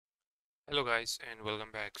Hello guys and welcome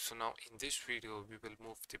back. So now in this video we will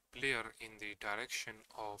move the player in the direction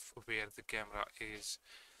of where the camera is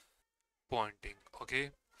pointing.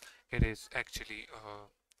 Okay, it is actually a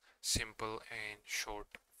simple and short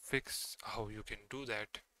fix how you can do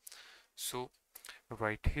that. So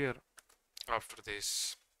right here, after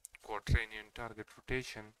this quaternion target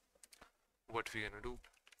rotation, what we're gonna do,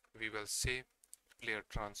 we will say player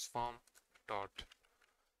transform dot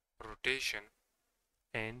rotation,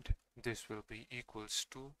 and this will be equals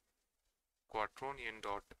to quaternion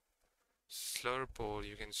dot slurp, or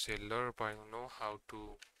you can say lerp. I don't know how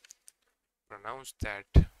to pronounce that,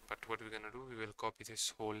 but what we're gonna do, we will copy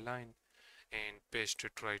this whole line and paste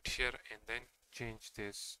it right here, and then change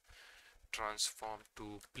this transform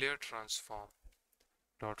to player transform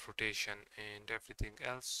dot rotation, and everything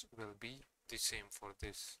else will be the same for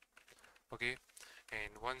this. Okay,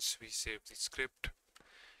 and once we save the script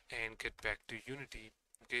and get back to Unity,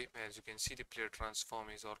 okay, as you can see the player transform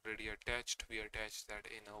is already attached. We attached that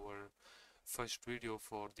in our first video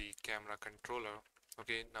for the camera controller.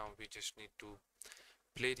 Okay, now we just need to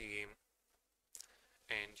play the game,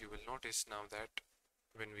 and you will notice now that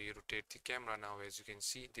when we rotate the camera, now as you can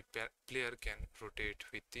see the player can rotate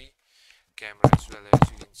with the camera as well,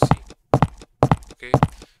 as you can see. Okay,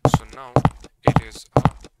 so now it is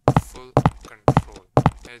a full control,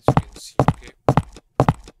 as you can see. Okay,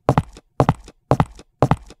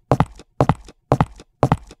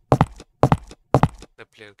 the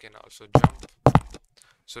player can also jump.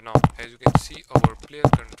 So now as you can see, our player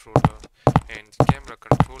controller and the camera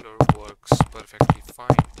controller works perfectly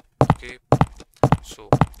fine. Okay, so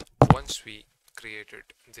once we created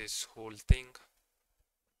this whole thing,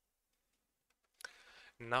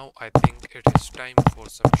 now I think it is time for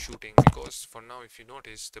some shooting, because for now if you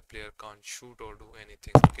notice the player can't shoot or do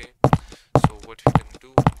anything. Okay, so what we can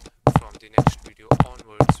do from the next video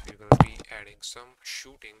onwards, we will be adding some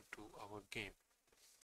shooting to our game.